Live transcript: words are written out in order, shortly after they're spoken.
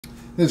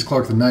This is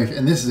Clark the Knife,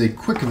 and this is a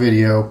quick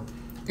video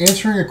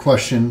answering a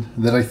question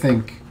that I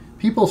think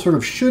people sort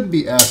of should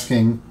be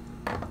asking,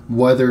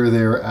 whether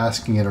they're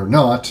asking it or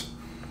not,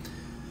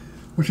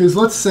 which is,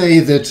 let's say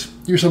that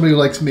you're somebody who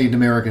likes made in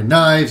America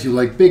knives, you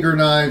like bigger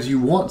knives, you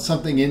want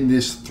something in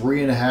this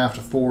 3.5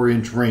 to 4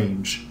 inch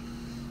range.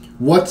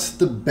 What's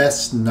the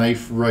best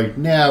knife right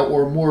now?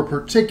 Or more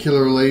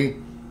particularly,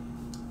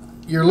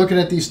 you're looking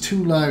at these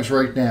two knives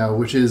right now,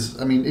 which is,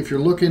 I mean, if you're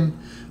looking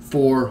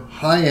for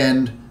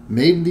high-end,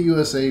 made in the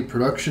USA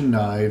production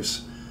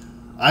knives,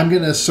 I'm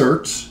going to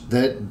assert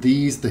that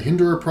the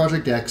Hinderer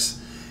Project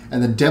X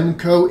and the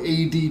Demko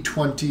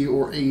AD20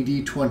 or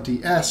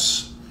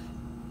AD20S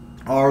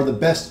are the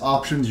best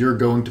options you're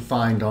going to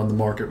find on the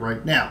market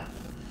right now.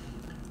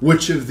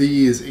 Which of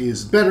these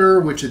is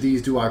better? Which of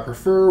these do I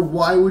prefer?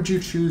 Why would you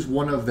choose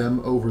one of them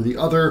over the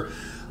other?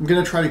 I'm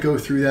going to try to go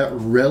through that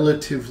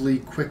relatively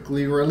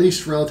quickly, or at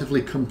least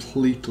relatively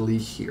completely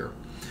here.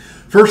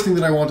 First thing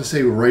that I want to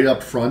say right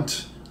up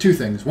front, two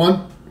things.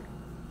 One,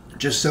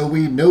 just so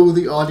we know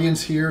the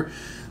audience here,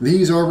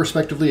 these are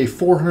respectively a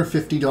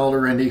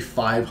 $450 and a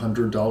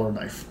 $500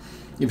 knife.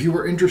 If you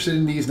are interested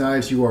in these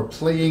knives, you are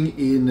playing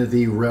in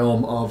the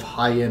realm of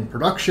high-end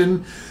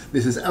production.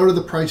 This is out of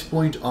the price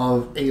point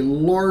of a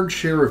large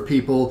share of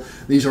people.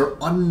 These are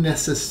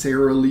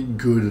unnecessarily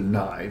good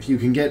knives. You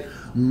can get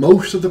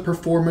most of the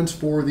performance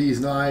for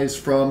these knives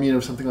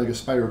from, something like a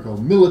Spyderco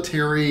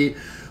Military,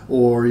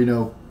 or,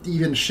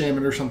 even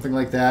Shaman or something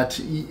like that.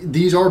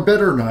 These are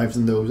better knives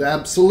than those,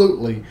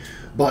 absolutely.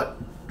 But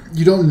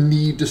you don't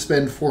need to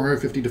spend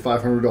 $450 to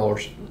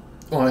 $500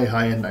 on a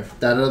high-end knife.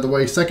 That out of the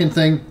way. Second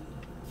thing,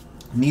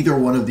 neither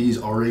one of these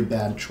are a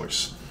bad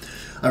choice.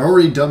 I've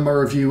already done my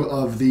review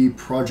of the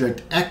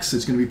Project X.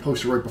 It's going to be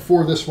posted right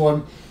before this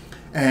one.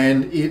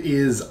 And it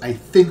is, I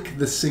think,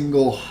 the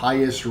single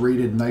highest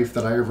rated knife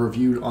that I have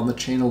reviewed on the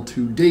channel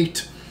to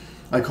date.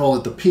 I call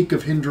it the peak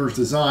of Hinderer's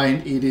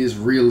design. It is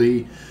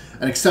really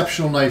an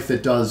exceptional knife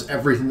that does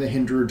everything that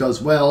Hinderer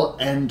does well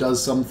and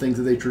does some things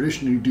that they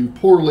traditionally do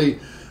poorly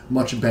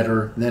much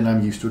better than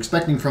I'm used to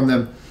expecting from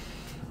them.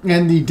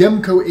 And the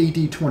Demko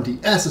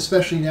AD20S,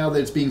 especially now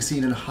that it's being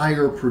seen in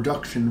higher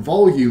production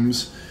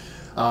volumes,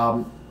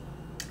 I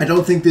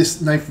don't think this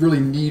knife really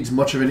needs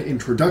much of an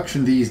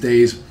introduction these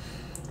days.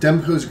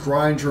 Demko's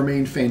grinds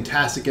remain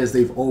fantastic as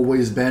they've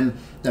always been.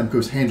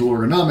 Demko's handle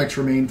ergonomics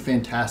remain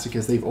fantastic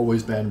as they've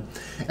always been.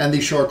 And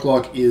the shark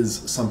lock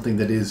is something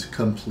that is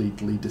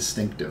completely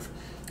distinctive.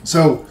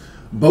 So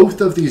both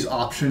of these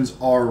options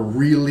are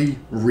really,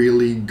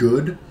 really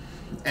good.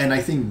 And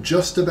I think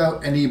just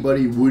about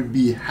anybody would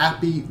be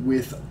happy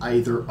with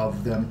either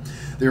of them.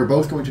 They're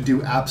both going to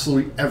do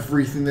absolutely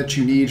everything that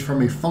you need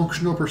from a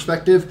functional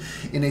perspective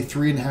in a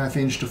 3.5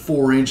 inch to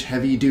 4 inch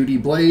heavy duty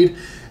blade.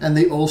 And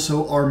they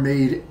also are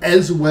made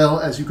as well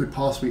as you could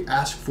possibly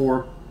ask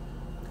for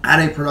at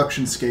a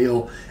production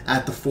scale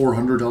at the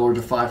 $400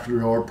 to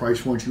 $500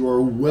 price point. You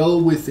are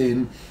well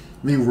within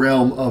the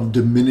realm of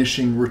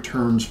diminishing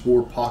returns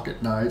for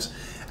pocket knives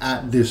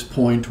at this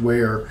point,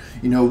 where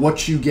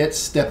what you get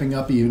stepping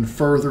up even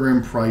further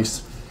in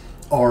price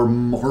are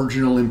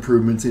marginal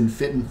improvements in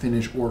fit and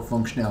finish or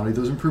functionality.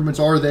 Those improvements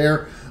are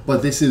there,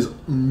 but this is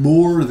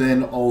more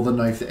than all the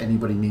knife that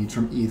anybody needs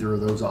from either of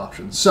those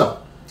options.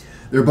 So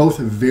they're both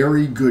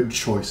very good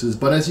choices,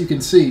 but as you can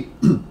see,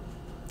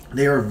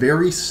 they are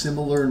very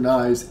similar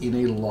knives in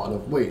a lot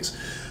of ways.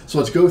 So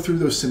let's go through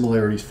those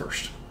similarities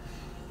first.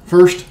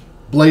 First,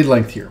 blade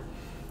length here.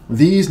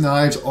 These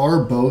knives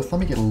are both, let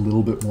me get a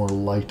little bit more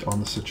light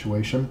on the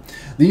situation.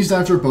 These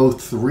knives are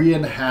both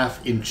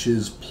 3.5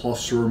 inches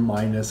plus or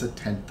minus a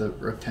tenth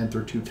or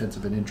 2/10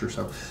 of an inch or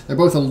so. They're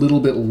both a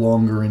little bit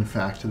longer, in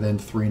fact, than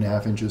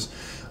 3.5 inches.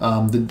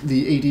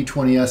 The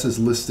AD20S is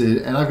listed,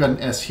 and I've got an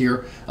S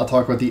here. I'll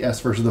talk about the S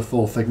versus the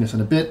full thickness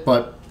in a bit,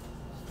 but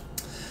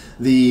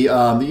the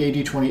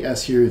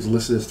AD20S here is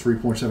listed as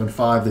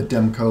 3.75. The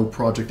Demko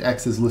Project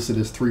X is listed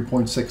as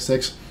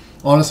 3.66.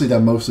 Honestly, that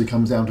mostly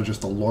comes down to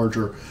just a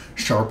larger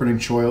sharpening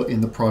choil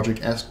in the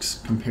Project X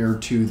compared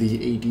to the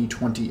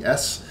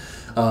AD20S.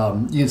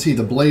 You can see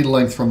the blade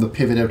length from the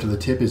pivot out to the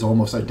tip is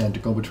almost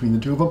identical between the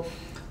two of them.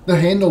 The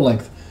handle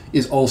length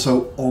is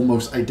also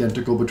almost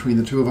identical between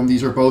the two of them.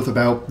 These are both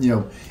about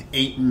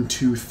 8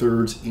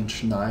 2/3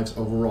 inch knives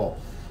overall.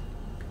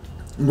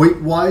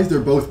 Weight-wise,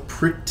 they're both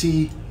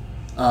pretty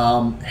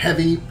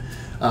heavy.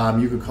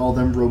 You could call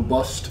them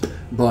robust,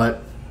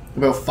 but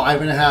about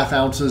 5.5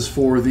 ounces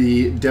for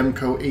the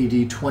Demko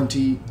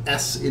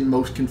AD20S in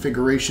most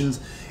configurations,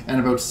 and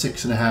about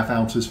 6.5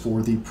 ounces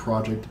for the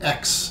Project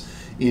X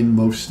in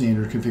most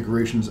standard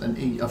configurations.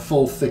 And a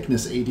full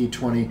thickness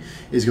AD20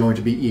 is going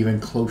to be even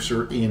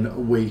closer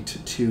in weight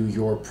to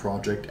your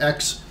Project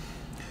X.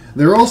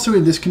 They're also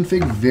in this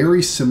config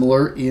very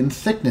similar in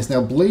thickness.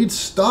 Now, blade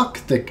stock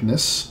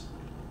thickness,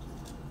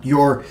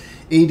 your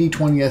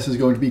AD20S is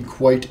going to be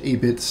quite a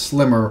bit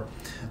slimmer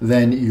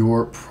than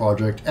your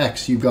Project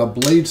X. You've got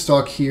blade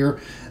stock here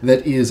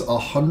that is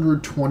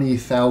 120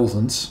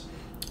 thousandths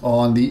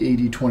on the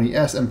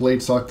AD20S, and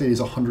blade stock that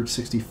is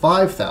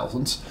 165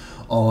 thousandths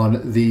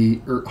on the,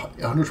 or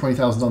 120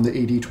 thousandths on the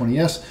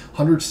AD20S,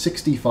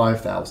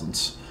 165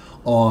 thousandths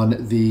on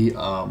the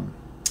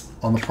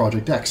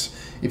Project X.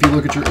 If you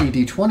look at your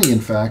AD20,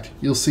 in fact,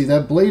 you'll see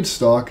that blade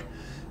stock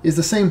is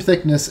the same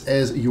thickness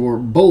as your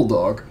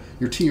Bulldog,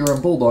 your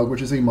TRM Bulldog,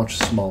 which is a much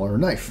smaller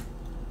knife.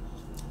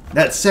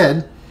 That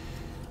said,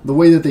 the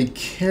way that they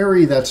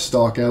carry that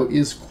stock out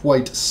is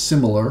quite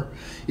similar.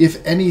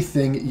 If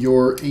anything,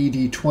 your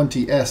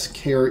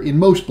AD20S in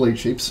most blade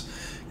shapes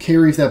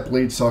carries that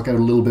blade stock out a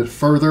little bit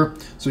further,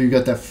 so you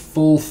got that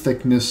full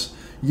thickness,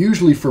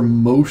 usually for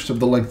most of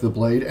the length of the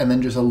blade, and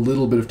then just a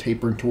little bit of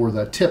tapering toward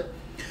that tip.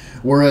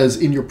 Whereas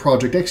in your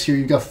Project X here,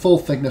 you got full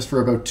thickness for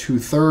about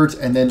 2/3,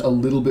 and then a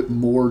little bit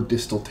more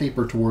distal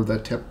taper toward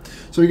that tip.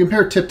 So you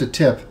compare tip to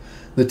tip,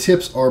 the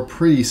tips are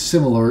pretty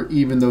similar,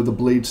 even though the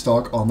blade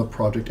stock on the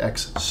Project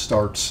X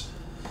starts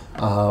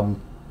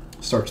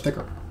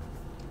thicker.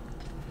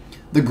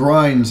 The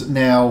grinds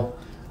now,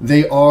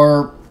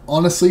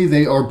 honestly,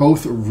 they are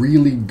both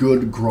really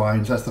good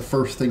grinds. That's the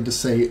first thing to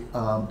say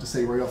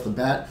right off the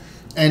bat.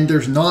 And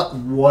there's not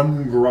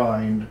one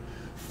grind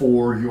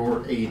for your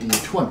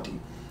AD20.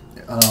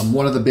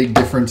 One of the big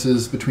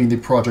differences between the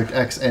Project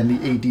X and the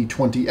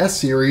AD20S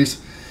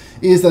series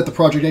is that the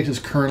Project X is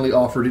currently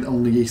offered in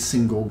only a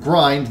single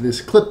grind,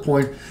 this clip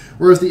point,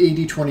 whereas the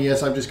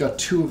AD20S, I've just got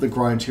two of the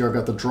grinds here. I've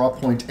got the draw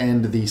point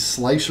and the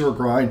slicer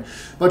grind,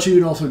 but you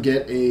can also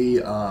get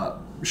a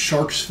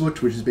shark's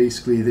foot, which is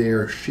basically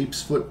their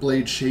sheep's foot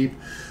blade shape.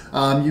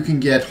 You can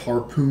get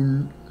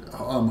harpoon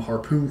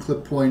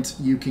clip points,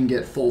 you can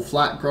get full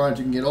flat grinds,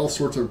 you can get all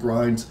sorts of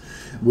grinds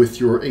with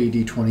your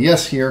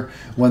AD20S here,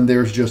 when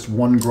there's just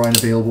one grind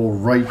available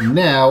right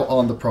now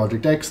on the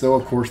Project X, though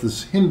of course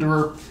this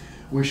Hinderer,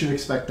 we should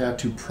expect that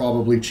to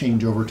probably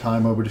change over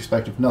time. I would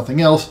expect, if nothing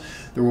else,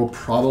 there will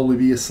probably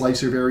be a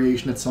slicer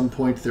variation at some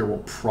point. There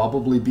will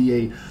probably be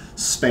a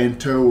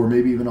Spanto or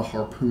maybe even a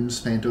harpoon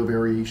Spanto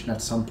variation at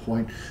some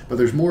point. But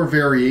there's more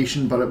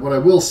variation. But what I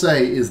will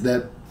say is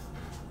that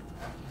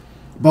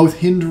both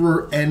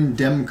Hinderer and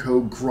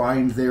Demko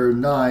grind their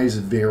knives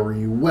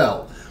very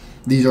well.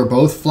 These are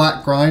both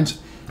flat grinds,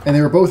 and they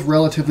are both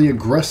relatively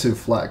aggressive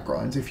flat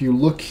grinds. If you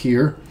look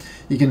here,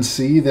 you can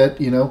see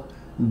that, you know,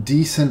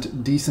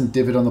 decent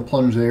divot on the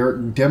plunge there.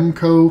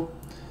 Demko,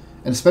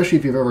 and especially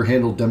if you've ever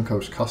handled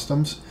Demko's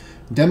customs,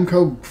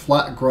 Demko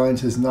flat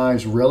grinds his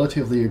knives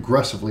relatively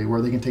aggressively, where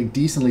they can take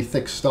decently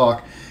thick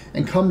stock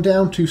and come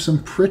down to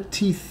some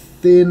pretty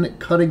thin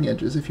cutting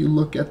edges. If you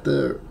look at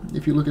the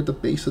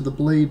base of the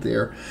blade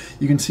there,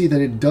 you can see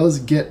that it does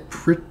get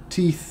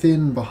pretty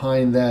thin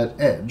behind that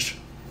edge.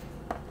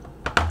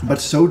 But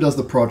so does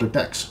the Project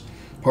X.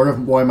 Part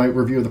of why my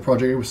review of the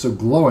Project X was so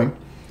glowing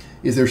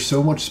is there's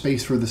so much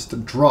space for this to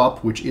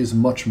drop, which is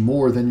much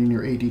more than in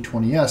your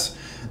AD20S,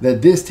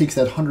 that this takes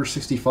that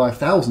 165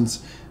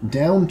 thousandths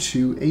down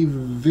to a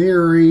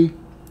very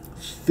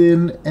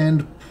thin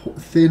and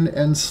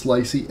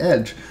slicey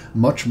edge,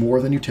 much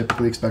more than you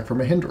typically expect from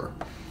a Hinderer.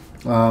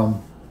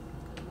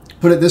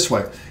 Put it this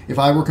way, if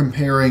I were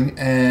comparing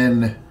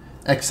an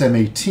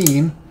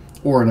XM18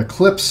 or an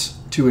Eclipse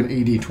to an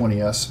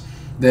AD20S,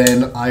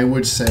 then I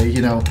would say,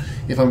 you know,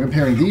 if I'm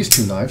comparing these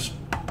two knives,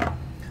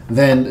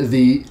 then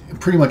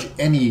pretty much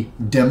any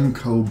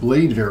Demko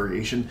blade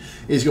variation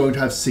is going to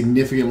have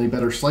significantly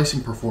better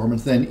slicing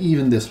performance than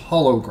even this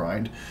hollow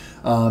grind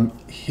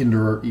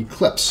Hinderer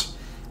Eclipse.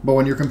 But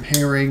when you're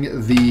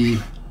comparing the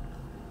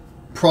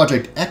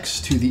Project X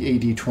to the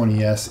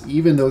AD20S,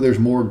 even though there's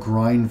more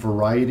grind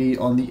variety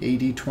on the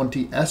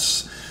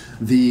AD20S,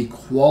 the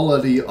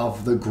quality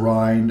of the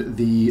grind,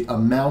 the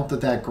amount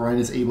that grind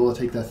is able to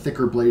take that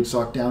thicker blade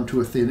stock down to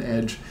a thin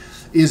edge,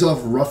 is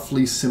of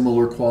roughly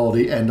similar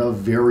quality and of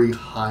very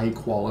high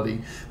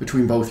quality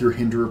between both your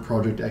Hinderer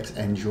Project X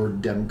and your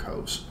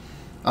Demkos.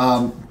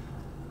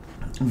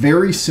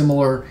 Very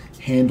similar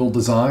handle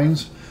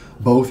designs.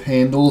 Both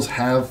handles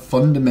have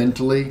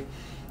fundamentally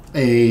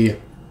a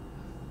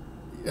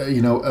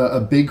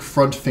big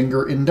front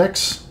finger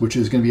index, which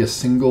is going to be a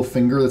single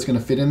finger that's going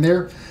to fit in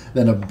there,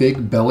 then a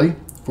big belly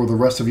for the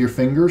rest of your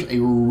fingers, a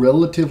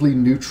relatively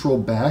neutral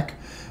back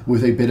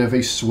with a bit of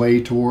a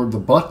sway toward the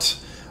butt.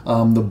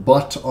 The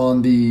butt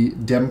on the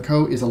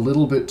Demko is a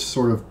little bit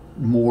sort of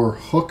more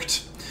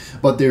hooked,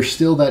 but there's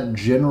still that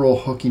general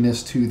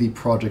hookiness to the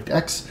Project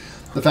X.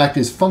 The fact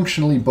is,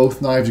 functionally,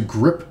 both knives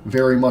grip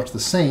very much the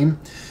same,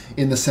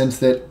 in the sense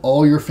that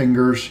all your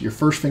fingers, your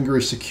first finger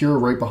is secure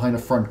right behind a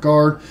front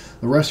guard,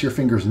 the rest of your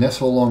fingers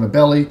nestle along a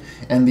belly,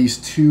 and these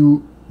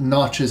two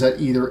notches at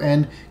either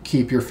end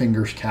keep your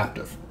fingers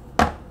captive.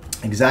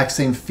 Exact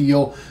same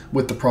feel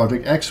with the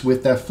Project X,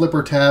 with that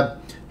flipper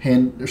tab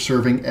hand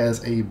serving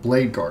as a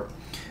blade guard.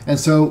 And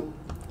so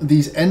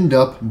these end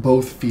up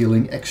both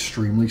feeling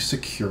extremely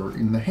secure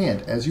in the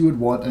hand, as you would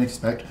want and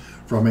expect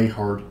from a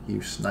hard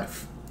use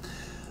knife.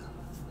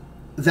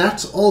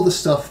 That's all the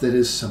stuff that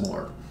is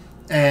similar.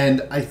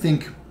 And I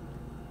think,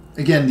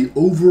 again, the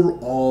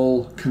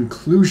overall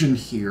conclusion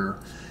here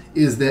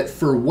is that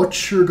for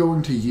what you're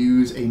going to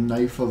use a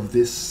knife of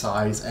this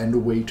size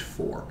and weight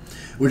for,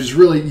 which is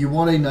really, you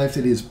want a knife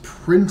that is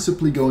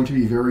principally going to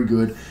be very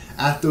good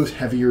at those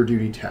heavier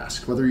duty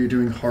tasks, whether you're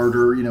doing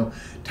harder,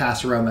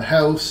 tasks around the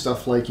house,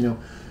 stuff like,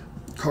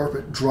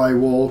 carpet,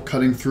 drywall,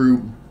 cutting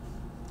through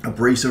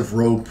abrasive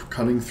rope,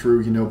 cutting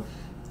through,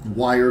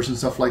 wires and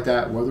stuff like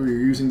that, whether you're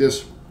using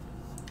this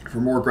for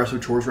more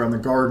aggressive chores around the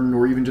garden,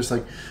 or even just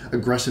like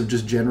aggressive,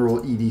 just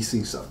general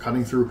EDC stuff,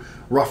 cutting through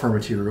rougher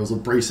materials,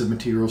 abrasive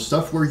materials,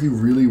 stuff where you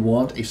really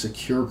want a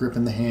secure grip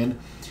in the hand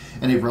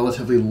and a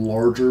relatively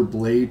larger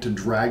blade to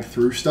drag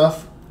through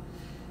stuff.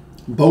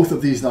 Both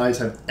of these knives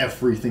have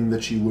everything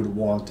that you would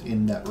want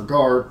in that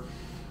regard.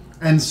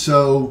 And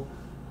so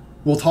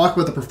we'll talk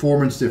about the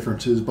performance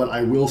differences, but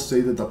I will say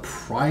that the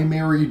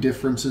primary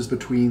differences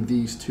between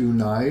these two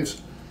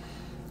knives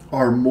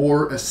are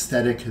more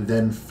aesthetic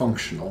than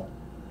functional.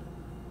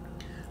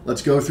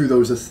 Let's go through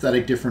those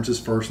aesthetic differences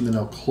first, and then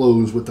I'll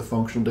close with the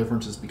functional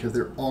differences, because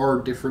there are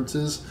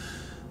differences,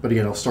 but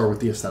again, I'll start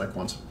with the aesthetic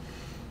ones.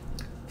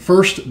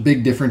 First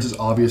big difference is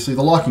obviously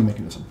the locking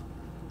mechanism.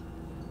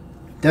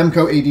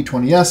 Demko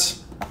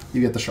AD20S,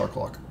 you get the shark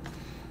lock.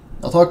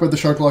 I'll talk about the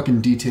shark lock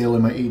in detail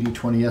in my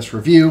AD20S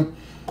review,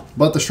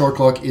 but the shark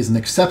lock is an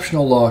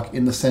exceptional lock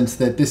in the sense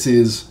that this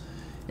is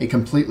a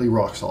completely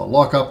rock solid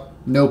lockup,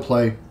 no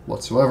play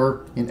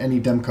whatsoever in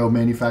any Demko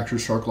manufactured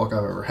shark lock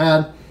I've ever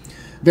had.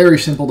 Very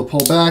simple to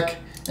pull back,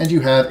 and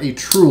you have a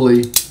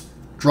truly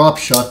drop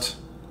shut,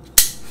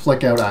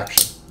 flick out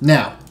action.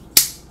 Now,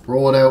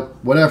 roll it out,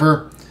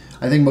 whatever.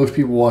 I think most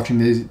people watching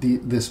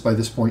this by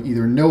this point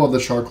either know of the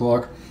shark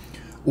lock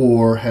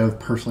or have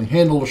personally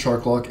handled a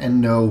shark lock and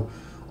know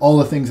all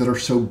the things that are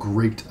so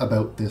great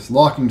about this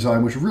locking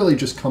design, which really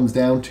just comes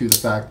down to the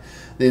fact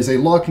that it's a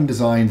locking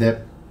design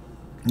that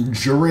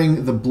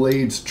during the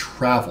blade's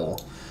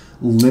travel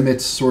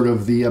limits sort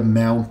of the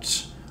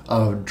amount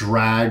of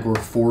drag or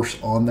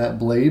force on that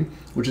blade,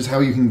 which is how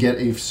you can get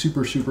a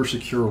super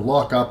secure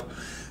lockup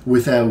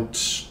with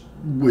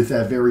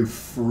that very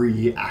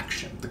free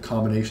action. The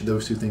combination of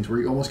those two things, where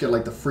you almost get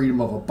like the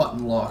freedom of a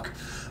button lock,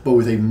 but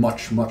with a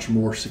much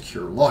more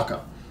secure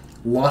lockup.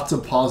 Lots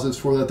of positives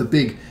for that. The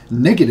big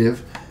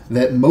negative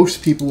that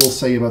most people will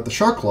say about the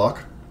shark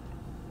lock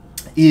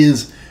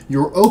is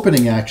your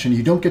opening action.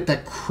 You don't get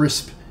that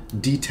crisp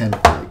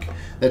detent break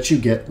that you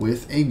get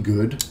with a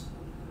good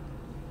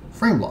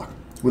frame lock.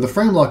 With a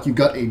frame lock, you've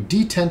got a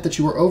detent that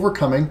you are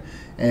overcoming,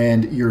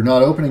 and you're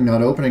not opening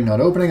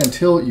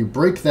until you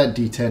break that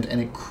detent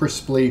and it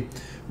crisply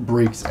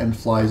breaks and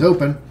flies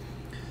open.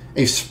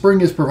 A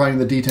spring is providing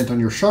the detent on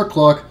your shark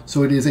lock,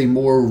 so it is a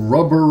more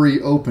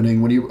rubbery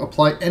opening. When you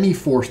apply any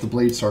force, the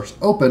blade starts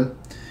open,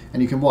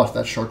 and you can watch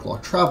that shark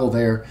lock travel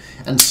there,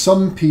 and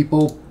some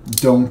people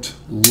don't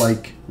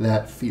like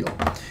that feel.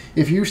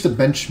 If you're used to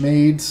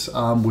Benchmades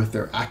with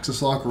their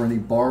axis lock or any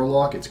bar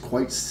lock, it's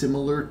quite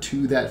similar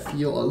to that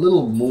feel, a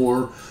little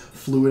more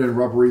fluid and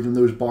rubbery than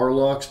those bar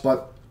locks,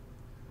 but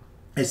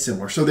it's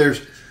similar. So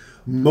there's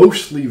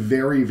mostly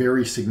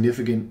very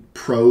significant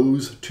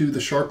pros to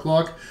the shark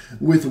lock,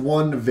 with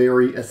one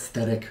very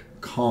aesthetic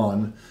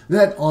con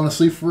that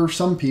honestly for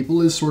some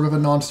people is sort of a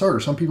non-starter.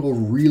 Some people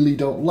really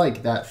don't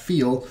like that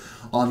feel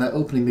on that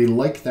opening. They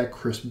like that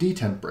crisp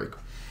detent break.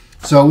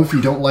 So if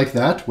you don't like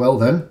that, well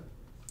then,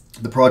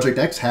 the Project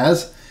X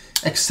has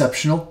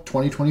exceptional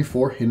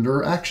 2024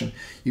 Hinderer action.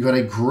 You've got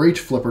a great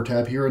flipper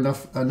tab here,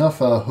 enough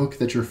hook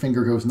that your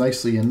finger goes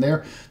nicely in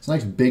there. It's a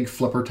nice big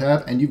flipper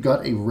tab, and you've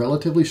got a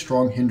relatively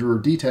strong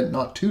Hinderer detent,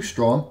 not too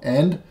strong,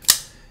 and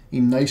a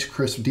nice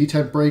crisp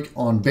detent break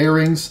on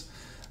bearings.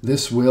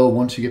 This will,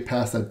 once you get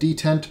past that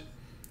detent,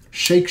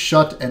 shake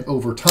shut, and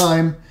over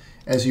time,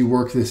 as you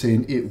work this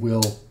in, it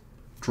will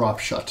drop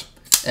shut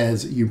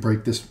as you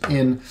break this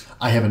in.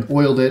 I haven't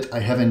oiled it. I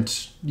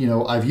haven't,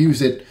 I've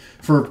used it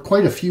for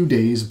quite a few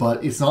days,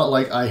 but it's not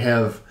like I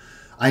have.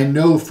 I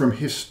know from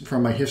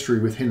my history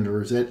with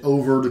Hinderers that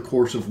over the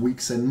course of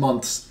weeks and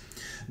months,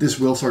 this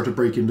will start to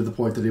break into the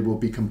point that it will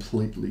be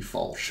completely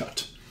fall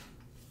shut.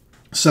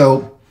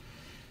 So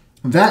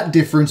that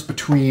difference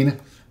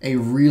between a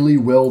really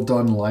well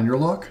done liner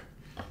lock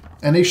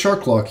and a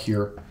shark lock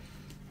here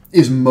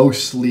is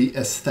mostly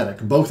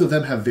aesthetic. Both of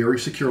them have very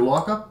secure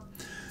lockup.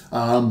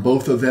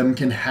 Both of them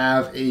can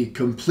have a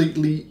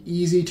completely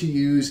easy to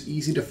use,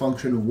 easy to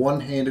function,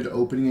 one-handed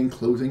opening and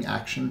closing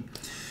action.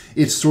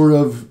 It's sort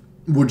of,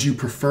 would you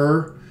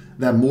prefer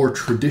that more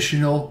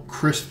traditional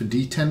crisp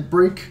detent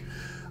break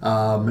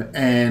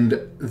and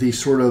the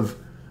sort of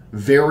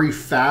very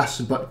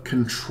fast but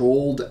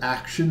controlled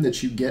action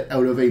that you get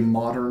out of a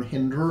modern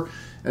Hinderer?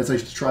 As I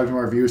described in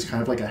my review, it's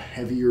kind of like a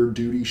heavier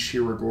duty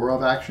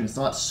Shirogorov action. It's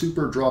not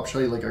super drop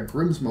shotty like a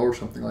Grimsmo or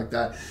something like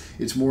that.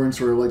 It's more in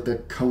sort of like the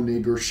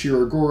Koenig or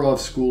Shirogorov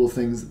school of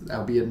things,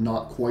 albeit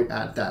not quite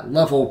at that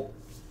level,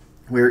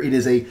 where it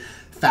is a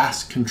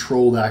fast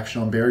controlled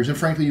action on bearings. And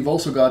frankly, you've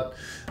also got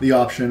the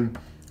option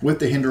with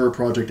the Hinderer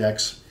Project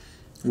X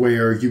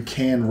where you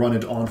can run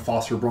it on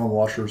phosphor bronze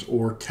washers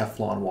or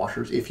Teflon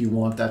washers if you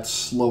want that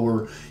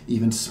slower,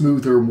 even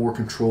smoother, more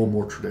controlled,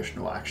 more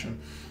traditional action.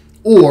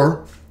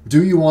 Or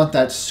do you want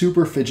that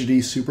super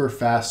fidgety, super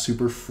fast,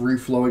 super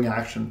free-flowing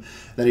action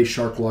that a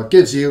shark lock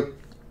gives you?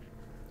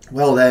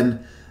 Well,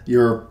 then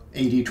your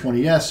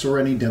AD20S or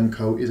any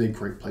Demko is a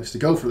great place to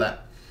go for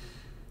that.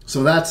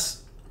 So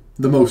that's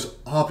the most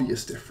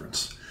obvious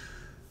difference.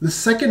 The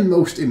second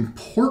most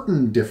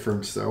important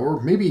difference, though,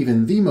 or maybe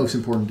even the most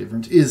important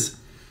difference, is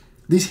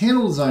these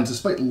handle designs,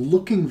 despite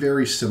looking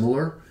very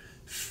similar,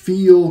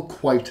 feel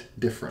quite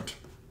different.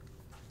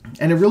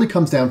 And it really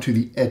comes down to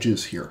the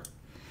edges here.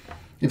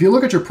 If you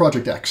look at your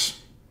Project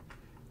X,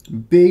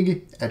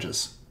 big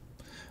edges.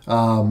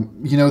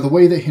 You know, the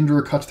way that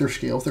Hinderer cuts their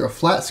scales, they're a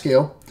flat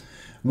scale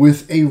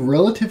with a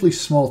relatively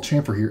small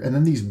chamfer here, and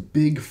then these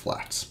big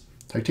flats.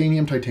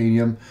 Titanium,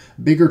 titanium,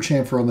 bigger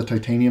chamfer on the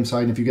titanium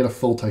side. And if you get a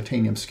full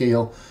titanium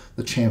scale,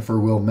 the chamfer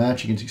will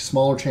match. You can see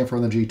smaller chamfer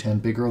on the G10,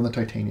 bigger on the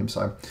titanium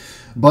side.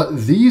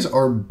 But these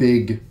are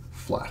big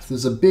flats. This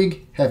is a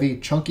big, heavy,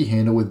 chunky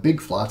handle with big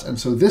flats. And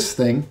so this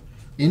thing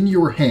in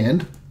your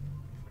hand,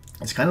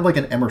 it's kind of like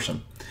an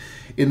Emerson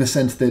in the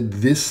sense that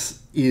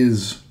this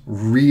is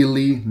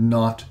really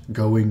not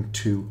going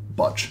to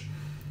budge.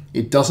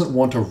 It doesn't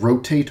want to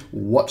rotate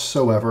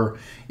whatsoever.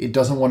 It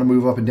doesn't want to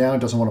move up and down. It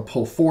doesn't want to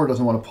pull forward. It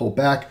doesn't want to pull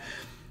back.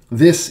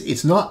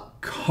 It's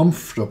not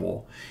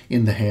comfortable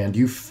in the hand.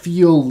 You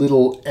feel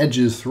little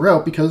edges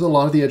throughout because a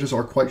lot of the edges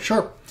are quite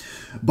sharp.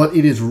 But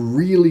it is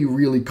really,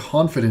 really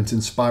confidence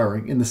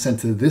inspiring in the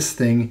sense that this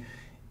thing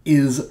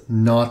is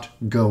not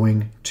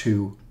going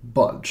to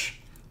budge.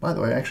 By the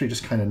way, I actually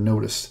just kind of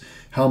noticed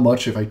how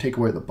much, if I take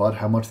away the butt,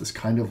 how much this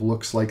kind of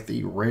looks like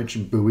the ranch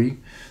buoy.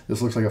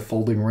 This looks like a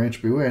folding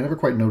ranch buoy. I never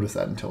quite noticed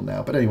that until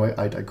now. But anyway,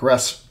 I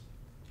digress.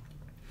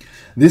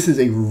 This is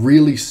a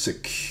really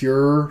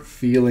secure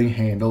feeling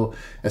handle,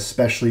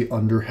 especially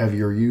under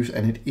heavier use,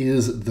 and it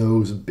is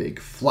those big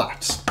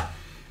flats.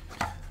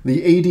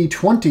 The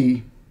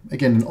AD20,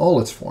 again, in all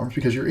its forms,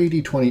 because your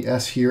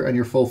AD20S here and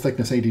your full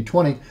thickness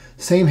AD20,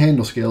 same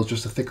handle scales,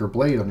 just a thicker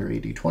blade on your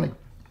AD20.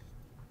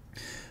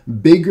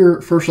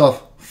 Bigger, first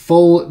off,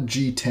 full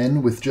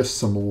G10 with just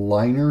some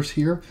liners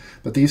here,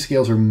 but these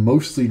scales are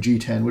mostly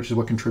G10, which is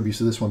what contributes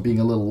to this one being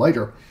a little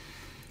lighter.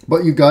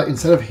 But you've got,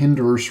 instead of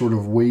Hinderer's sort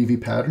of wavy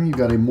pattern, you've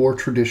got a more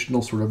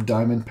traditional sort of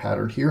diamond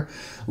pattern here,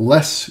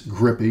 less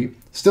grippy,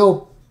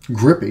 still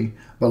grippy,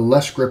 but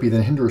less grippy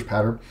than Hinderer's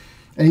pattern.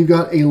 And you've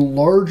got a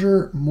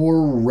larger,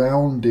 more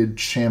rounded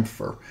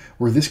chamfer,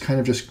 where this kind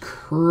of just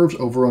curves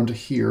over onto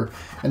here.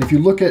 And if you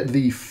look at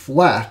the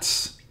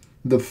flats,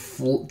 the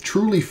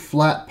truly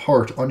flat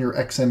part on your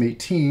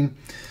XM18,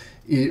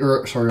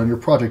 or sorry, on your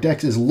Project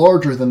X is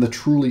larger than the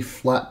truly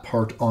flat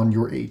part on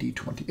your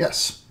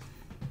AD20S.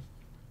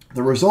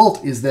 The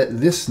result is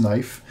that this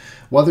knife,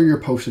 whether you're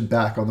posted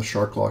back on the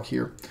shark lock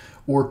here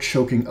or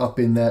choking up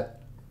in that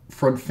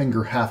front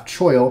finger half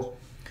choil,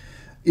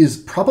 is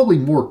probably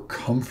more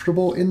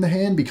comfortable in the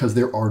hand because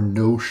there are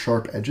no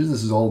sharp edges.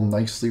 This is all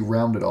nicely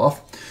rounded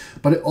off,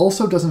 but it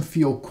also doesn't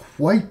feel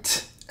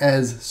quite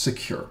as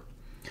secure.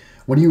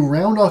 When you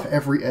round off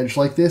every edge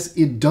like this,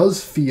 it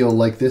does feel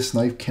like this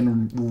knife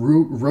can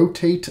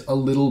rotate a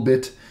little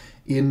bit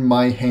in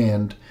my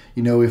hand.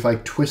 You know, if I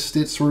twist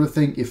it sort of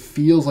thing, it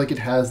feels like it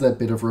has that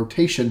bit of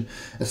rotation,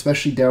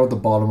 especially down at the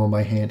bottom of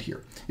my hand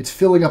here. It's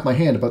filling up my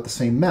hand about the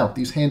same amount.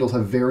 These handles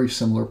have very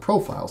similar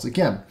profiles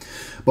again.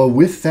 But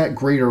with that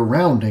greater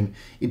rounding,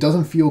 it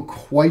doesn't feel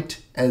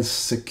quite as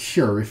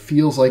secure. It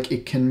feels like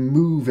it can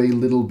move a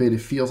little bit.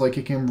 It feels like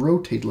it can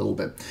rotate a little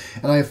bit.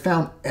 And I have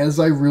found as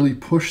I really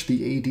push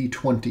the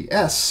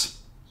AD20S,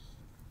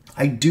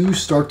 I do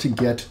start to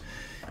get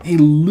a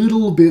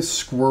little bit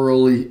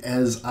squirrely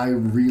as I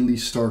really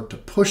start to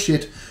push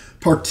it,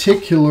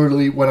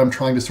 particularly when I'm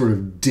trying to sort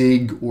of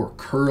dig or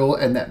curl,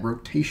 and that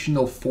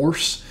rotational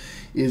force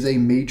is a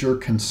major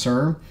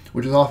concern,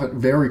 which is often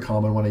very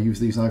common when I use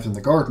these knives in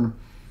the garden.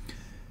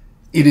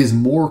 It is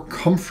more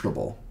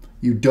comfortable.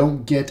 You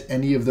don't get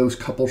any of those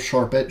couple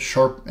sharp is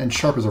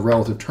a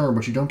relative term,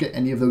 but you don't get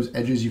any of those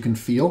edges you can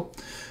feel.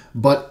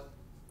 But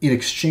in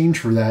exchange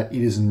for that,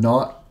 it is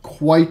not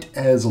quite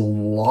as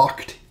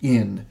locked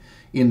in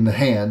the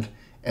hand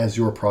as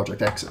your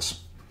Project X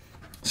is.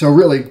 So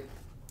really,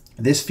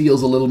 this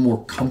feels a little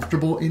more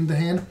comfortable in the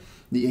hand,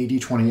 the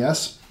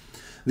AD20S.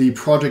 The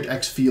Project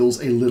X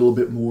feels a little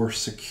bit more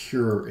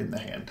secure in the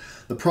hand.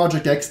 The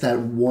Project X, that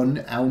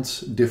 1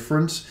 ounce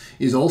difference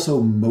is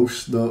also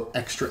the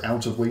extra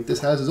ounce of weight this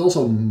has is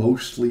also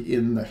mostly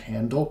in the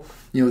handle.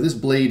 You know, this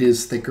blade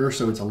is thicker,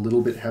 so it's a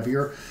little bit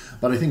heavier,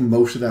 but I think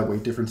most of that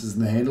weight difference is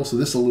in the handle. So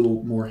this is a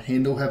little more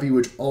handle heavy,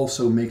 which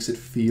also makes it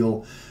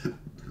feel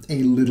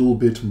a little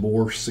bit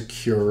more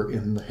secure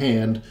in the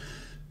hand,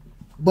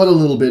 but a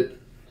little bit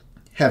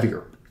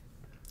heavier.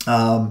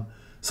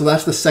 So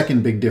that's the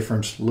second big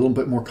difference. A little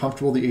bit more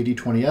comfortable, the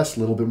AD20S, a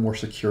little bit more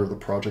secure, the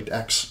Project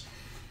X.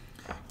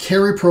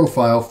 Carry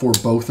profile for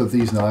both of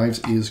these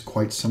knives is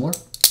quite similar.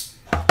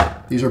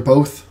 These are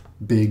both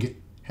big,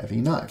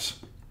 heavy knives.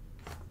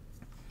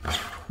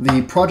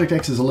 The Project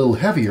X is a little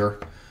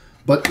heavier,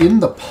 but in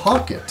the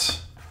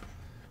pocket,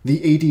 the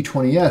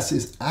AD20S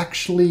is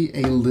actually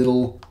a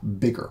little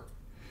bigger.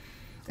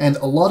 And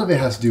a lot of it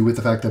has to do with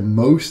the fact that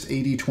most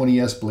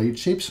AD20S blade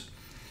shapes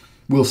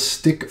will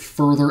stick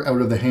further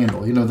out of the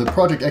handle. You know, the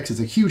Project X is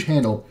a huge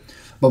handle,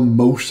 but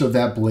most of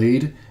that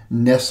blade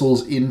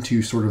nestles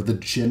into sort of the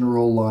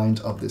general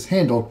lines of this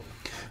handle.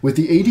 With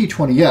the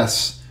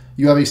AD20S,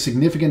 you have a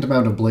significant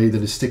amount of blade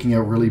that is sticking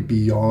out really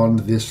beyond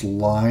this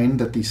line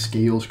that these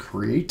scales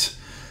create.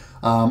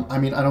 I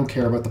mean, I don't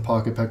care about the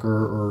pocket pecker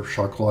or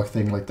shark lock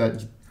thing like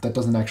that. That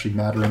doesn't actually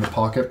matter in the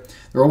pocket.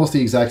 They're almost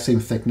the exact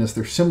same thickness.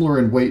 They're similar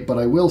in weight, but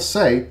I will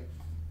say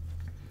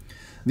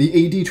the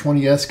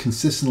AD20S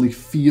consistently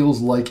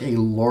feels like a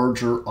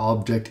larger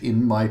object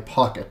in my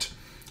pocket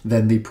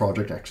than the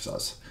Project X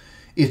does.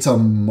 It's a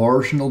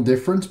marginal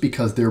difference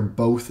because they're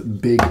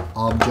both big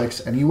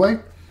objects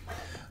anyway,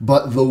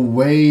 but the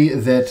way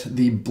that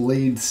the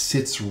blade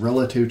sits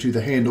relative to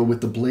the handle,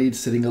 with the blade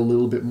sitting a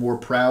little bit more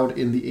proud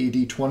in the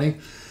AD20,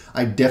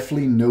 I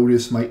definitely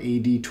notice my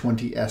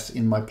AD20S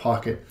in my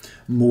pocket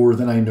more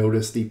than I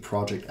notice the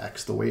Project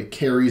X. The way it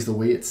carries, the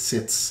way it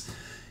sits,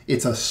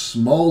 it's a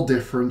small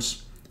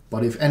difference,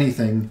 but if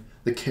anything,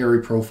 the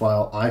carry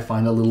profile I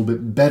find a little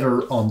bit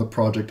better on the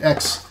Project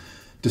X,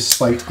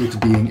 despite it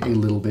being a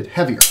little bit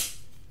heavier.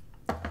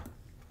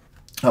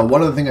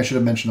 One other thing I should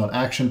have mentioned on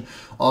action,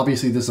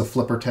 obviously this is a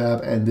flipper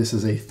tab and this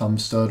is a thumb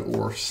stud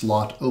or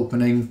slot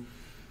opening.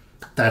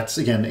 That's,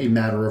 again, a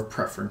matter of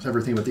preference.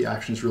 Everything with the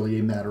action is really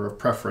a matter of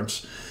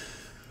preference.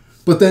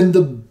 But then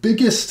the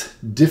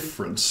biggest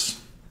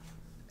difference,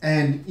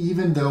 and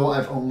even though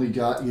I've only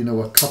got, you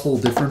know, a couple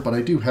different, but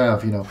I do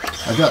have, you know,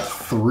 I've got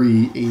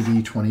 3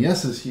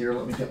 AD20Ss here.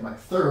 Let me get my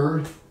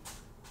third.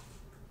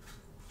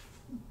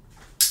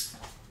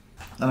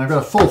 And I've got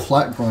a full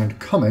flat grind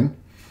coming.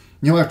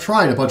 You know, I've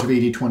tried a bunch of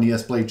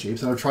AD20S blade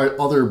shapes, and I've tried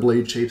other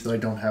blade shapes that I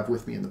don't have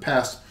with me in the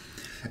past.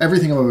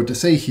 Everything I'm about to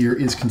say here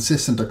is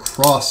consistent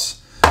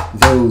across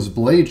those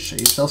blade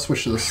shapes. I'll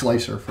switch to the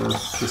slicer for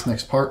this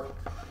next part.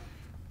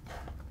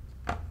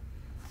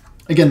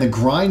 Again, the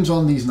grinds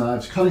on these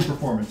knives, cutting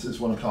performance is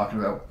what I'm talking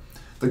about.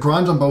 The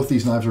grinds on both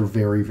these knives are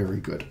very, very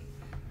good.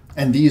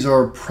 And these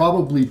are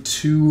probably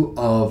 2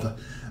 of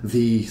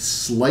the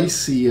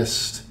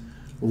sliciest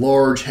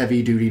large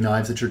heavy-duty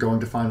knives that you're going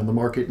to find on the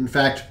market. In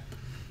fact,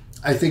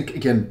 I think,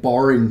 again,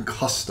 barring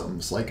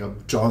customs like a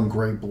John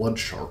Gray Blood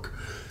Shark,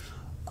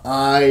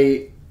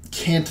 I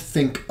can't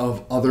think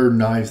of other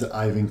knives that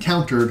I've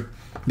encountered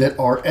that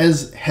are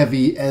as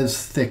heavy,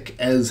 as thick,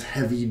 as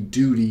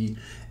heavy-duty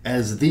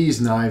as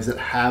these knives that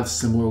have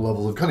similar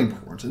levels of cutting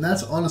performance. And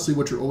that's honestly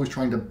what you're always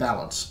trying to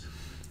balance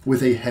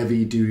with a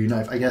heavy-duty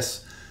knife. I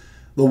guess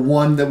the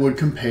one that would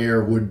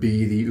compare would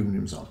be the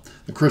Umnumzaan.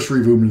 The Chris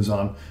Reeve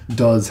Umnumzaan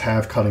does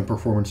have cutting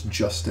performance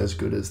just as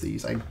good as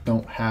these. I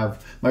don't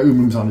have, my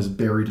Umnumzaan is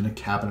buried in a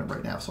cabinet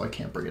right now, so I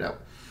can't bring it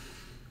out.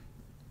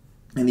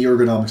 And the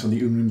ergonomics on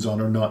the Umnumzaan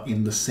are not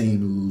in the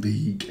same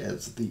league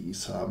as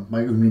these.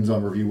 My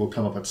Umnumzaan review will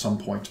come up at some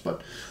point,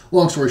 but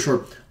long story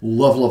short,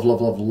 love, love,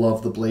 love, love,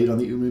 love the blade on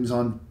the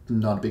Umnumzaan.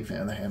 Not a big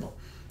fan of the handle.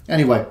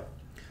 Anyway,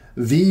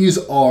 these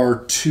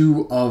are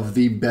 2 of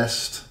the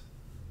best,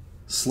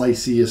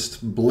 sliciest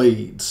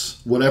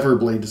blades, whatever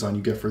blade design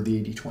you get for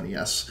the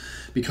AD20S,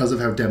 because of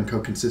how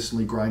Demko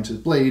consistently grinds his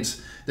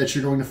blades, that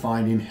you're going to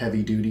find in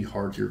heavy-duty,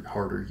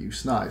 harder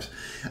use knives.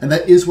 And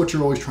that is what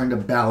you're always trying to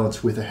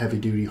balance with a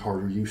heavy-duty,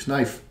 harder use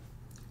knife.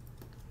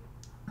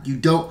 You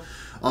don't,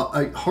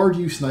 a hard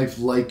use knife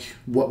like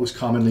what was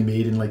commonly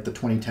made in like the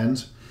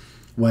 2010s,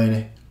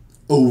 when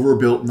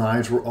overbuilt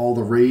knives were all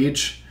the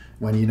rage,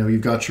 when, you know,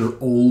 you've got your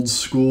old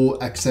school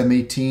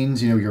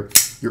XM18s, you know,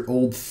 your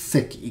old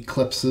thick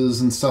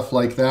Eclipses and stuff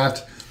like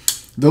that.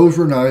 Those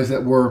were knives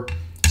that were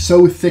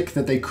so thick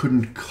that they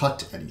couldn't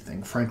cut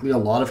anything. Frankly, a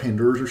lot of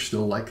Hinderers are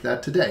still like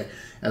that today.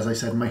 As I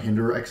said in my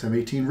Hinderer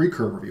XM18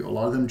 recurve review, a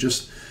lot of them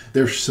just,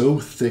 they're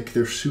so thick,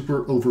 they're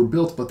super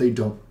overbuilt, but they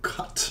don't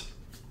cut.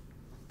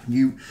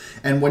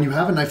 And when you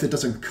have a knife that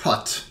doesn't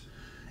cut,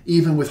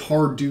 even with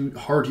hard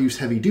use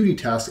heavy duty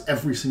tasks,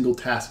 every single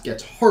task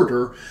gets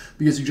harder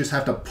because you just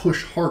have to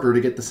push harder to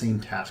get the same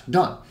task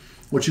done.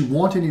 What you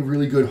want in a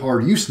really good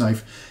hard use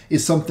knife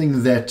is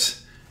something that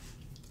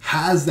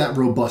has that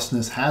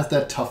robustness, has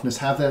that toughness,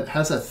 has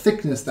that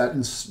thickness,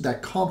 that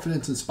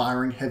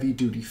confidence-inspiring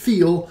heavy-duty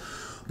feel,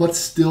 but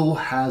still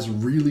has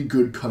really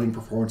good cutting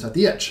performance at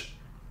the edge.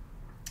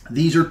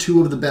 These are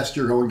 2 of the best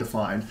you're going to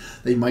find.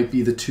 They might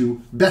be the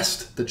 2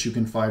 best that you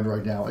can find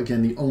right now.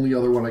 Again, the only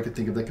other one I could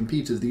think of that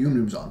competes is the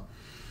Umnumzaan.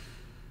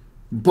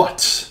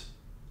 But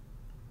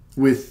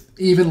with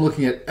even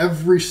looking at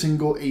every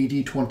single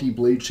AD20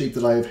 blade shape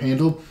that I have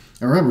handled,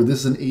 and remember, this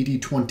is an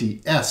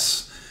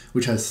AD20S,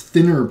 which has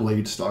thinner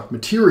blade stock,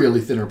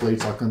 materially thinner blade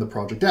stock than the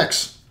Project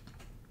X.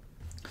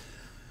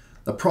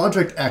 The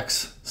Project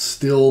X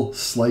still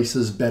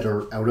slices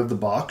better out of the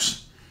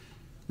box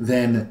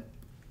than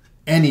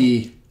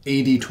any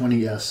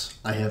AD20S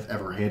I have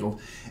ever handled,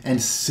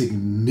 and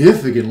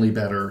significantly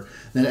better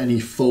than any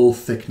full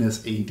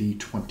thickness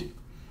AD20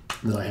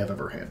 that I have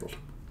ever handled.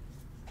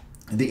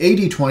 The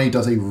AD20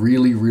 does a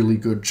really, really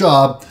good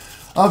job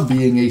of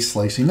being a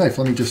slicing knife.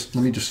 Let me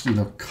just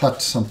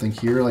cut something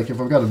here. Like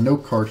if I've got a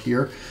note card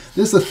here,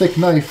 this is a thick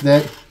knife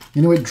that,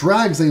 it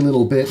drags a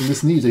little bit, and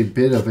this needs a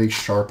bit of a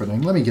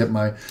sharpening. Let me get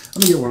one of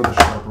the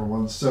sharper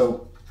ones.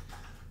 So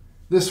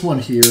this one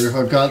here, if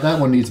I've got that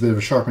one needs a bit of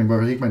a sharpening, but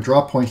if I take my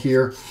drop point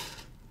here,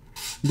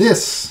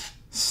 this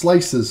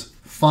slices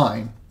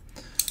fine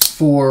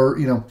for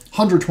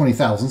 120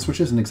 thousandths, which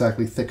isn't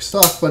exactly thick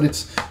stuff, but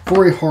it's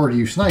for a hard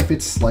use knife,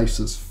 it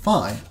slices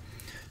fine.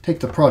 Take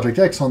the Project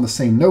X on the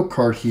same note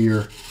card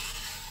here,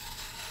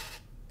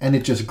 and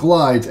it just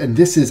glides, and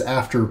this is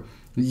after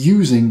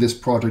using this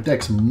Project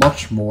X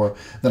much more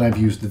than I've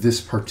used this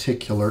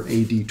particular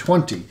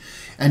AD20,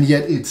 and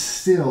yet it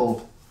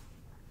still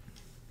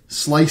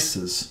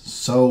slices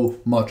so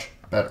much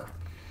better.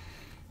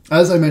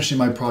 As I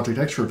mentioned in my Project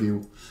X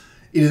review,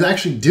 it is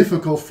actually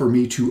difficult for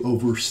me to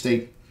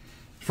overstate,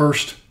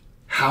 first,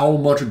 how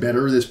much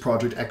better this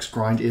Project X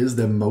grind is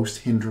than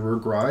most Hinderer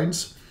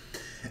grinds,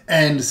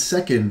 and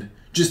second,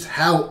 just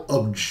how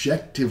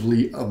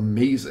objectively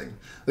amazing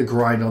the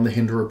grind on the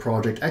Hinderer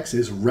Project X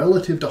is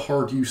relative to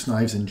hard use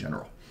knives in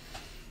general.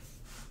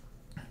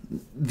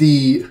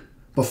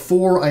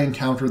 Before I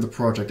encountered the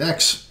Project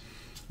X,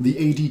 the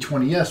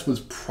AD20S was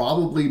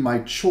probably my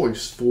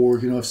choice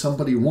for, if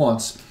somebody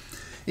wants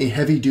a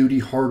heavy duty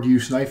hard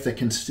use knife that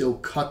can still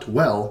cut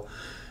well,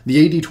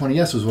 the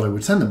AD20S was what I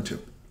would send them to.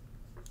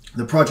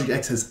 The Project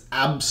X has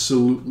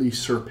absolutely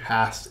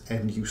surpassed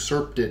and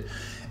usurped it,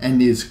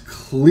 and is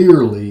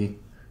clearly,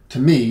 to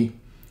me,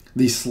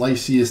 the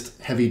sliciest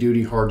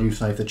heavy-duty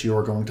hard-use knife that you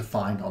are going to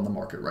find on the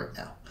market right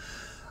now.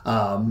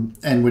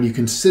 And when you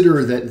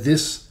consider that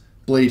this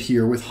blade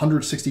here with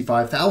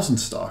 165,000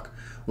 stock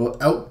will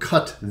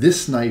outcut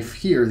this knife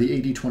here, the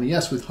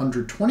AD20S, with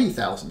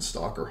 120,000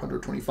 stock, or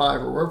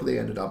 125, or wherever they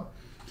ended up,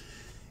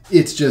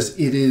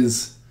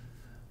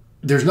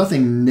 there's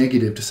nothing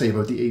negative to say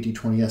about the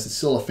AD20S. It's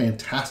still a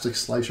fantastic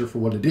slicer for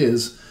what it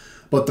is,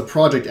 but the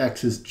Project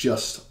X is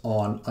just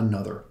on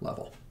another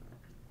level.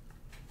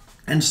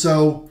 And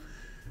so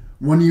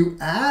when you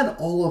add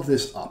all of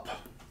this up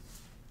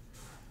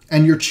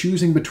and you're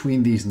choosing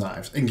between these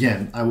knives,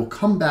 again, I will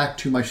come back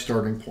to my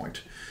starting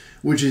point,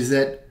 which is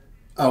that,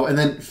 and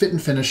then fit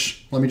and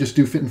finish. Let me just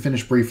do fit and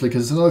finish briefly,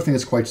 because it's another thing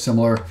that's quite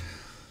similar.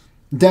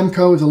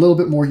 Demko is a little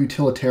bit more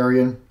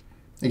utilitarian.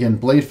 Again,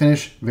 blade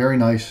finish, very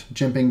nice.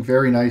 Jimping,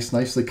 very nice,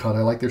 nicely cut. I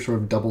like their sort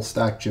of double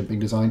stack jimping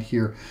design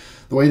here.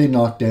 The way they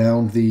knock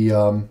down the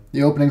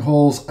opening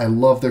holes, I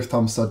love their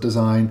thumb stud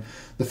design.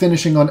 The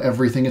finishing on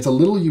everything, it's a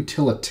little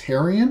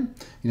utilitarian.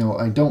 You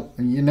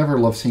never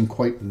love seeing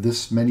quite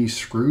this many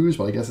screws,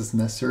 but I guess it's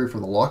necessary for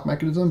the lock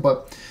mechanism.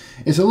 But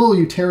it's a little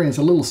utilitarian, it's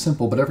a little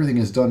simple, but everything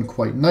is done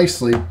quite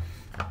nicely.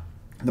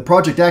 The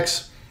Project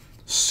X,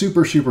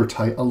 super, super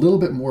tight, a little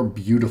bit more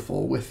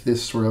beautiful with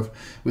this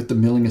with the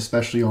milling,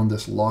 especially on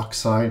this lock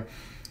side.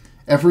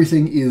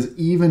 Everything is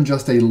even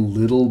just a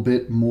little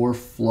bit more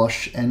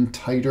flush and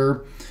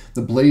tighter.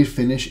 The blade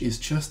finish is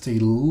just a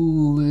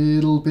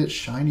little bit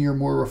shinier,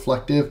 more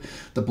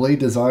reflective. The blade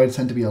designs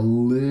tend to be a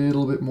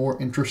little bit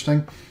more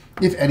interesting.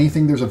 If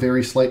anything, there's a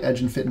very slight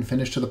edge and fit and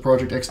finish to the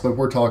Project X, but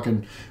we're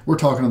talking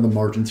on the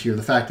margins here.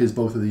 The fact is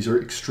both of these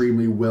are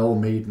extremely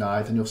well-made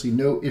knives, and you'll see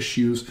no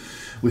issues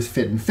with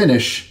fit and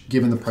finish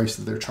given the price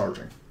that they're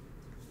charging.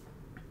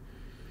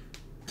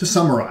 To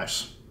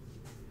summarize,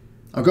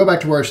 I'll go back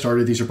to where I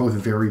started. These are both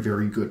very,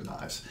 very good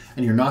knives,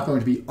 and you're not going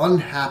to be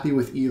unhappy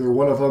with either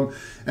one of them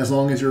as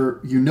long as you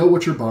know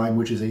what you're buying,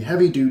 which is a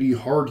heavy-duty,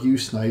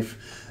 hard-use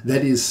knife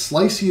that is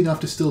slicey enough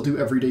to still do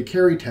everyday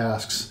carry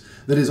tasks,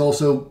 that is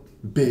also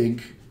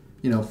big,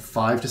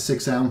 5 to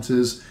 6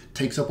 ounces,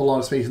 takes up a lot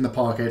of space in the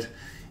pocket,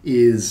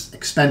 is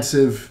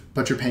expensive,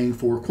 but you're paying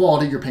for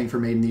quality, you're paying for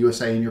made in the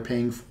USA, and you're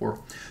paying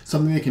for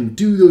something that can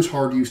do those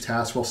hard use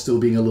tasks while still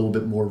being a little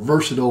bit more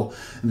versatile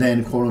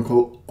than quote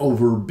unquote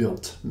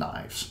overbuilt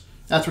knives.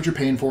 That's what you're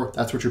paying for,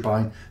 that's what you're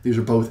buying. These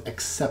are both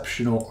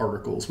exceptional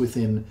articles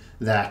within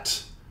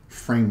that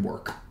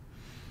framework.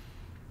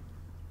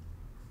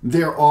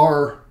 There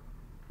are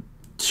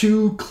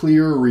 2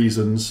 clear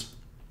reasons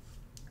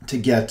to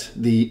get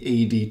the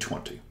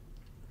AD20.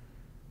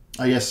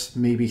 I guess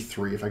maybe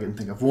 3 if I can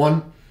think of.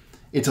 1,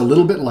 it's a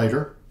little bit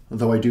lighter,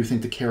 though I do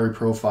think the carry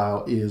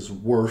profile is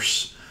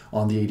worse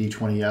on the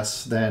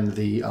AD20S than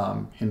the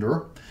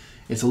Hinderer.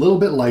 It's a little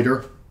bit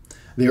lighter.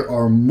 There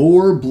are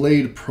more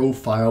blade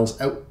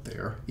profiles out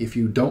there. If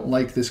you don't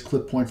like this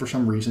clip point for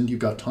some reason, you've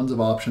got tons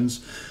of options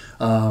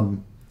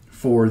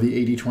for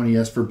the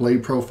AD20S for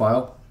blade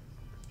profile.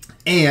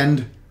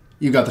 And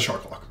you've got the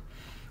shark lock.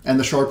 And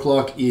the shark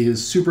lock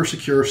is super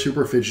secure,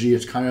 super fidgety.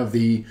 It's kind of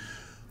the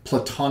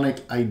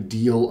platonic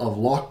ideal of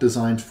lock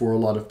designs for a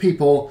lot of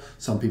people.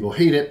 Some people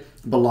hate it,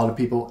 but a lot of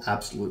people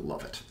absolutely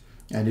love it.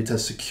 And it's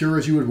as secure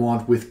as you would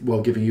want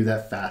while giving you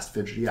that fast,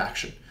 fidgety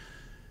action.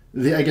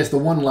 I guess the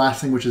one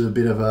last thing, which is a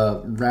bit of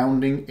a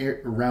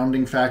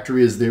rounding factor,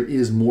 is there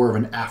is more of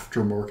an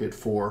aftermarket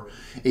for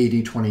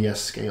AD20S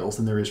scales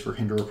than there is for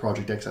Hinderer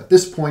Project X at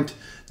this point.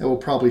 That will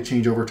probably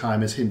change over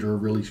time as Hinderer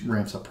really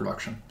ramps up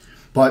production.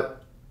 But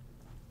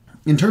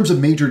In terms of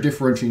major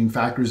differentiating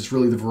factors, it's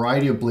really the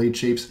variety of blade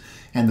shapes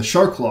and the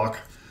shark lock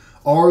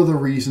are the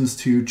reasons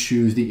to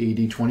choose the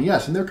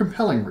AD20S, and they're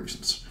compelling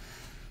reasons.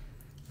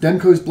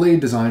 Demko's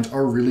blade designs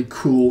are really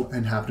cool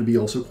and happen to be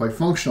also quite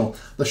functional.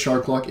 The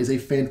shark lock is a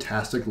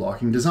fantastic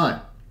locking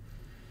design.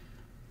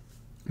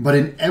 But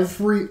in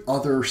every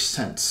other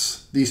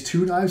sense, these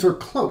two knives are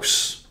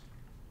close.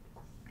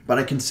 But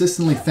I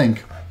consistently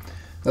think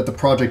that the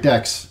Project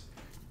X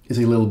is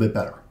a little bit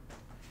better.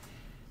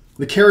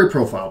 The carry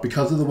profile,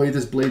 because of the way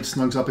this blade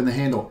snugs up in the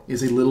handle,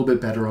 is a little bit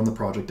better on the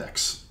Project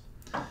X.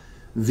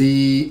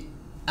 The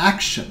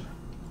action,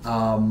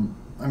 I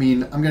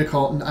mean, I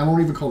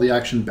won't even call the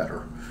action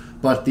better,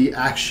 but the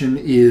action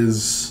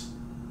it's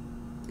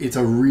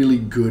a really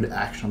good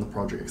action on the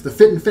Project X. The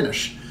fit and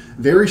finish,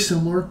 very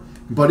similar,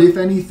 but if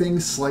anything,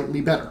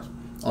 slightly better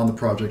on the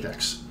Project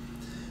X.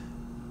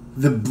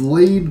 The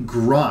blade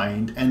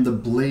grind and the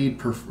blade,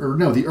 the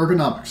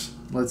ergonomics.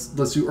 Let's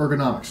do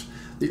ergonomics.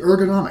 The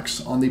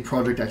ergonomics on the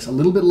Project X, a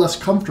little bit less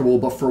comfortable,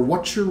 but for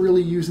what you're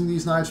really using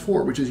these knives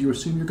for, which is you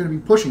assume you're going to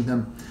be pushing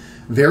them,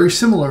 very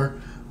similar,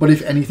 but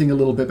if anything, a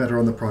little bit better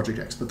on the Project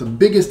X. But the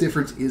biggest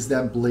difference is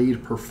that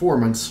blade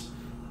performance.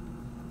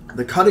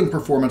 The cutting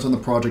performance on the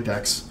Project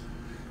X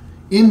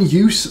in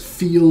use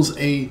feels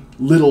a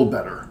little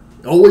better.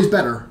 Always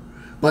better,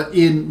 but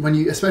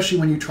especially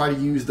when you try to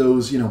use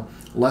those,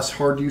 less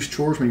hard use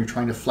chores, when you're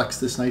trying to flex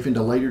this knife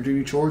into lighter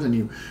duty chores and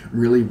you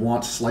really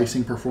want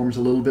slicing performance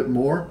a little bit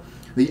more,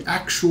 the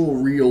actual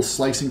real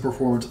slicing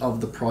performance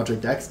of the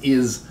Project X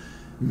is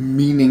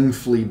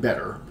meaningfully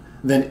better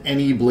than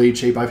any blade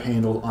shape I've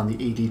handled on the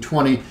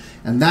AD20,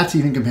 and that's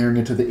even comparing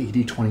it to the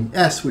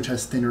AD20S, which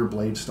has thinner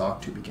blade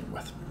stock to begin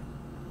with.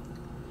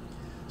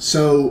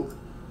 So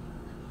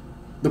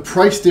the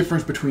price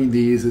difference between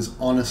these is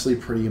honestly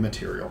pretty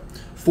immaterial.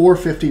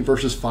 $450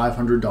 versus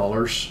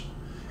 $500.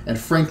 And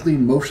frankly,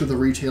 most of the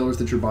retailers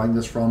that you're buying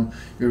this from,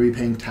 you're going to be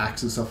paying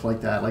tax and stuff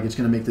like that. Like, it's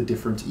going to make the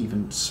difference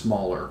even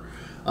smaller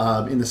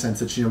in the sense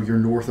that, you're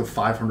north of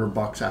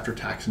 $500 after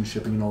tax and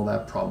shipping and all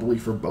that, probably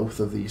for both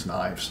of these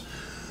knives.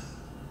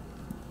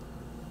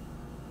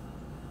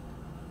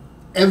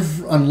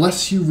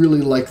 Unless you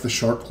really like the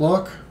shark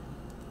lock,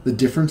 the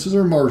differences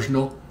are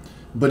marginal.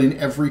 But in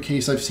every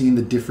case I've seen,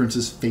 the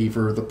differences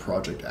favor the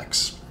Project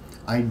X.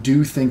 I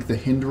do think the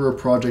Hinderer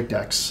Project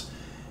X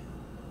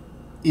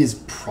is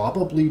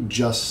probably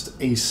just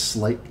a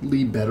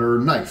slightly better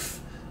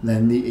knife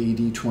than the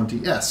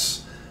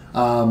AD20S.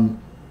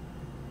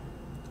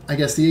 I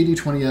guess the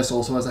AD20S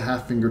also has a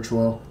half finger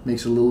choil,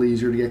 makes it a little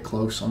easier to get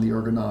close on the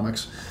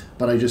ergonomics,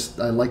 but I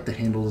like the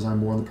handle design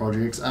more on the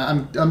Project X.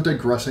 I'm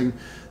digressing.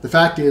 The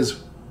fact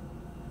is,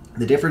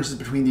 the differences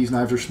between these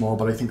knives are small,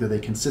 but I think that they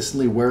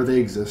consistently, where they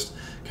exist,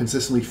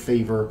 consistently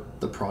favor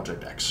the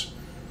Project X.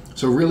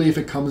 So really, if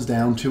it comes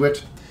down to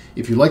it,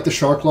 if you like the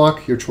shark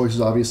lock, your choice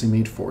is obviously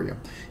made for you.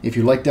 If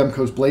you like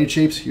Demko's blade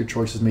shapes, your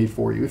choice is made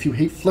for you. If you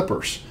hate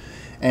flippers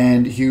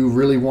and you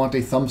really want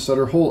a thumb stud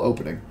or hole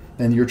opening,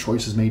 then your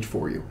choice is made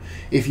for you.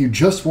 If you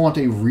just want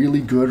a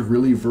really good,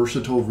 really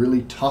versatile,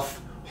 really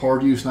tough,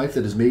 hard use knife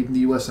that is made in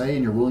the USA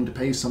and you're willing to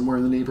pay somewhere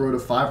in the neighborhood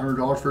of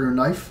 $500 for your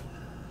knife,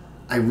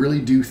 I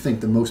really do think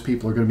that most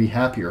people are going to be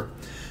happier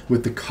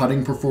with the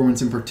cutting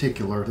performance in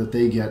particular that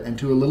they get, and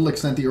to a little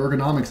extent the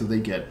ergonomics that they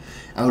get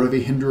out of a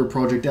Hinderer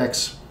Project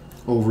X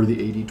over the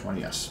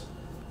AD20S.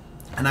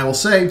 And I will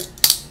say,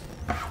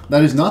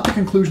 that is not the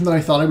conclusion that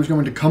I thought I was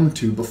going to come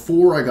to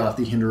before I got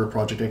the Hinderer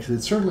Project X.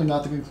 It's certainly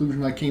not the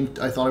conclusion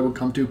I thought I would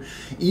come to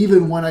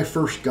even when I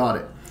first got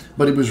it.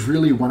 But it was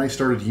really when I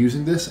started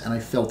using this and I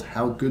felt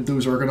how good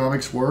those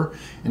ergonomics were,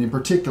 and in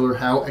particular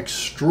how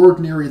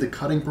extraordinary the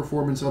cutting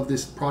performance of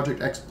this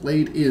Project X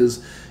blade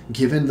is,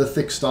 given the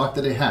thick stock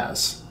that it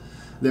has,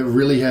 that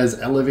really has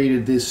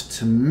elevated this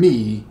to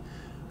me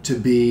to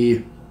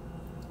be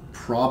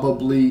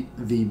probably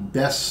the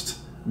best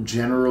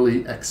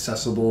generally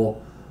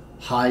accessible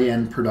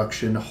high-end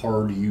production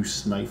hard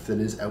use knife that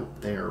is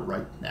out there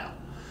right now.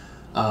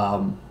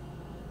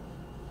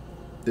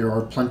 There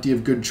are plenty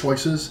of good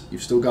choices.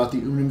 You've still got the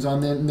Unins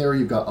on in there.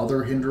 You've got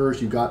other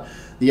Hinderers. You've got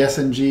the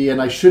SNG. And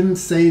I shouldn't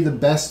say the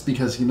best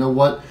because, you know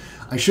what?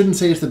 I shouldn't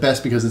say it's the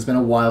best because it's been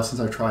a while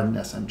since I've tried an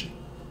SNG.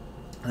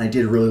 And I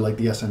did really like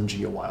the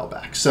SNG a while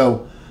back.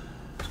 So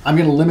I'm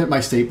going to limit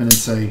my statement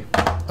and say,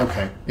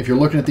 okay, if you're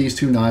looking at these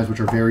two knives, which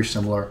are very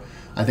similar,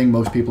 I think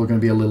most people are going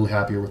to be a little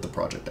happier with the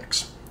Project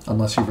X.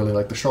 Unless you really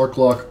like the shark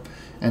lock.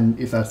 And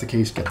if that's the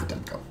case, get the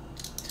Demko.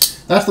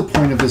 That's the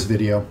point of this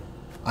video.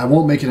 I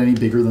won't make it any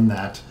bigger than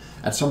that.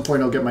 At some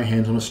point I'll get my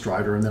hands on a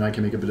Strider and then I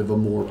can make a bit of a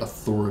more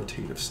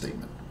authoritative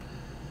statement.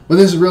 But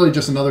this is really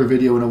just another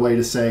video in a way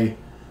to say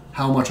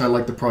how much I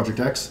like the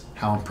Project X,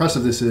 how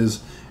impressive this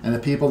is, and the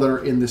people that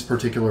are in this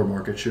particular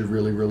market should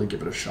really, really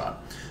give it a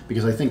shot.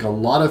 Because I think a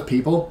lot of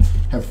people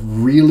have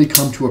really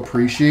come to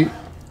appreciate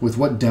with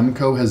what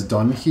Demko has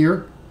done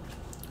here,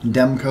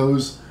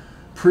 Demko's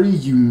pretty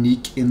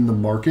unique in the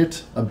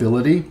market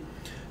ability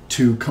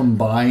to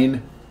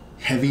combine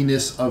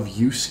heaviness of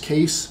use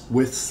case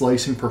with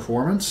slicing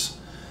performance.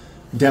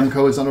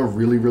 Demko has done a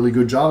really, really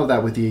good job of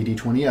that with the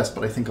AD20S,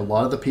 but I think a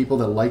lot of the people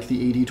that like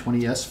the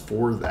AD20S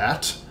for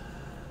that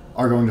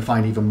are going to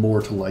find even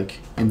more to like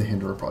in the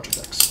Hinderer Project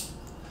X.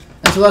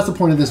 And so that's the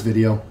point of this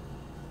video.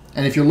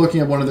 And if you're looking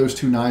at one of those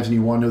two knives and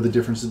you want to know the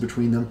differences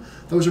between them,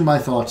 those are my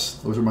thoughts,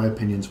 those are my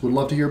opinions. Would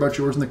love to hear about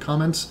yours in the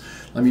comments.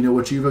 Let me know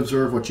what you've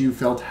observed, what you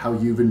felt, how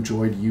you've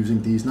enjoyed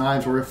using these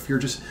knives, or if you're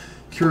just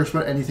curious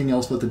about anything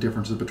else about the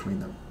differences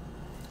between them.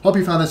 Hope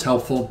you found this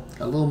helpful.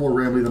 Got a little more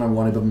rambly than I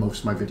wanted, but most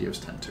of my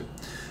videos tend to.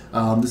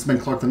 This has been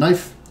Clark the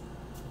Knife.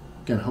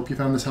 Again, hope you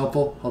found this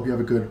helpful. Hope you have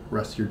a good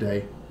rest of your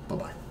day.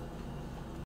 Bye-bye.